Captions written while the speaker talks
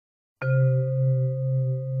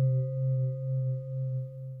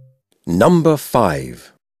Number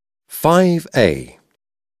 5. 5A.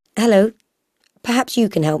 Hello. Perhaps you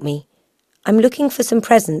can help me. I'm looking for some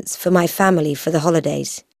presents for my family for the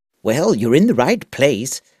holidays. Well, you're in the right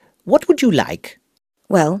place. What would you like?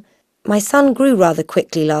 Well, my son grew rather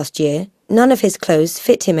quickly last year. None of his clothes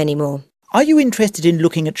fit him anymore. Are you interested in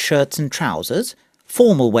looking at shirts and trousers?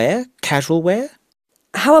 Formal wear? Casual wear?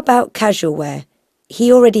 How about casual wear?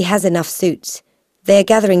 He already has enough suits. They're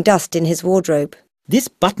gathering dust in his wardrobe. This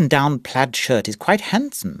button-down plaid shirt is quite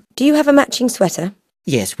handsome. Do you have a matching sweater?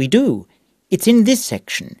 Yes, we do. It's in this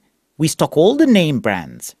section. We stock all the name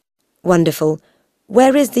brands. Wonderful.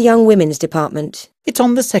 Where is the young women's department? It's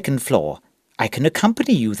on the second floor. I can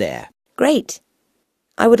accompany you there. Great.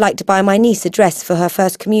 I would like to buy my niece a dress for her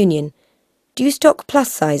first communion. Do you stock plus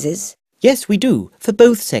sizes? Yes, we do, for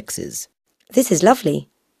both sexes. This is lovely.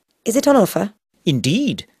 Is it on offer?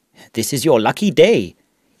 Indeed. This is your lucky day.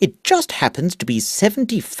 It just happens to be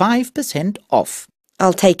 75% off.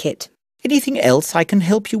 I'll take it. Anything else I can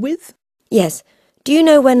help you with? Yes. Do you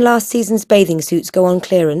know when last season's bathing suits go on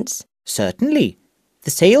clearance? Certainly.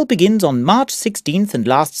 The sale begins on March 16th and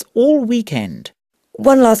lasts all weekend.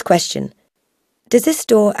 One last question. Does this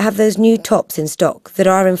store have those new tops in stock that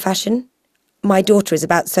are in fashion? My daughter is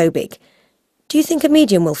about so big. Do you think a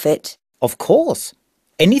medium will fit? Of course.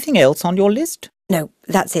 Anything else on your list? No,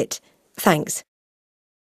 that's it. Thanks.